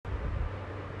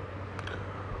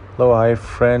Hello, hi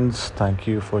friends. Thank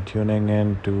you for tuning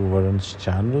in to Varun's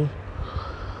channel.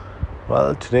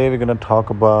 Well, today we're going to talk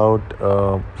about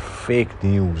fake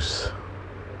news.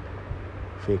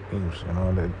 Fake news,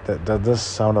 does this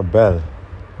sound a bell?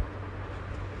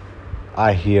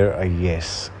 I hear a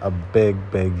yes, a big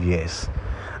yes.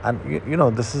 And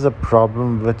this is a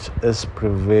problem which is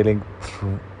prevailing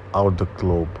throughout the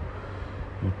globe.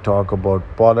 You talk about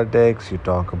politics, you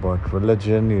talk about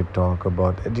religion, you talk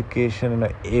about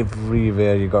education,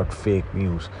 everywhere you got fake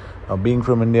news. Now, being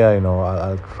from India,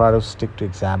 I'll try to stick to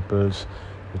examples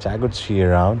which I could see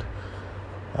around.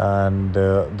 And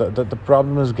the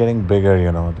problem is getting bigger,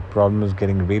 the problem is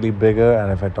getting really bigger.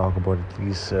 And if I talk about at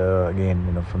least,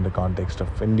 again, from the context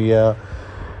of India,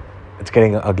 it's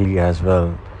getting ugly as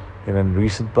well. In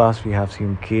recent past, we have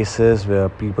seen cases where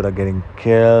people are getting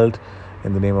killed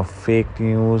in the name of fake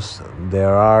news.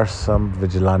 There are some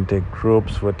vigilante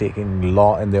groups who are taking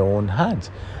law in their own hands,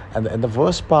 and the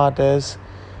worst part is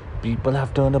people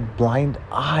have turned a blind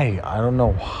eye. I don't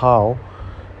know how.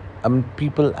 I mean,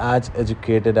 people as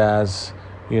educated as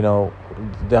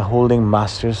they're holding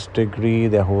master's degree,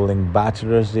 they're holding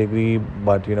bachelor's degree,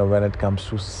 but when it comes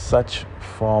to such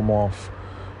form of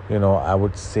I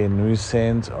would say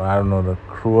nuisance, or I don't know, the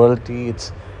cruelty,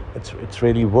 it's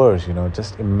really worse.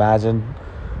 Just imagine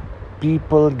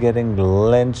people getting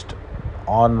lynched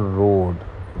on road.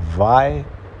 Why?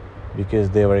 Because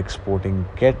they were exporting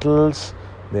kettles,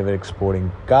 they were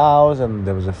exporting cows, and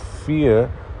there was a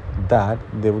fear that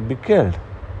they would be killed.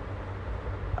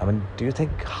 I mean, do you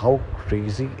think how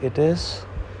crazy it is?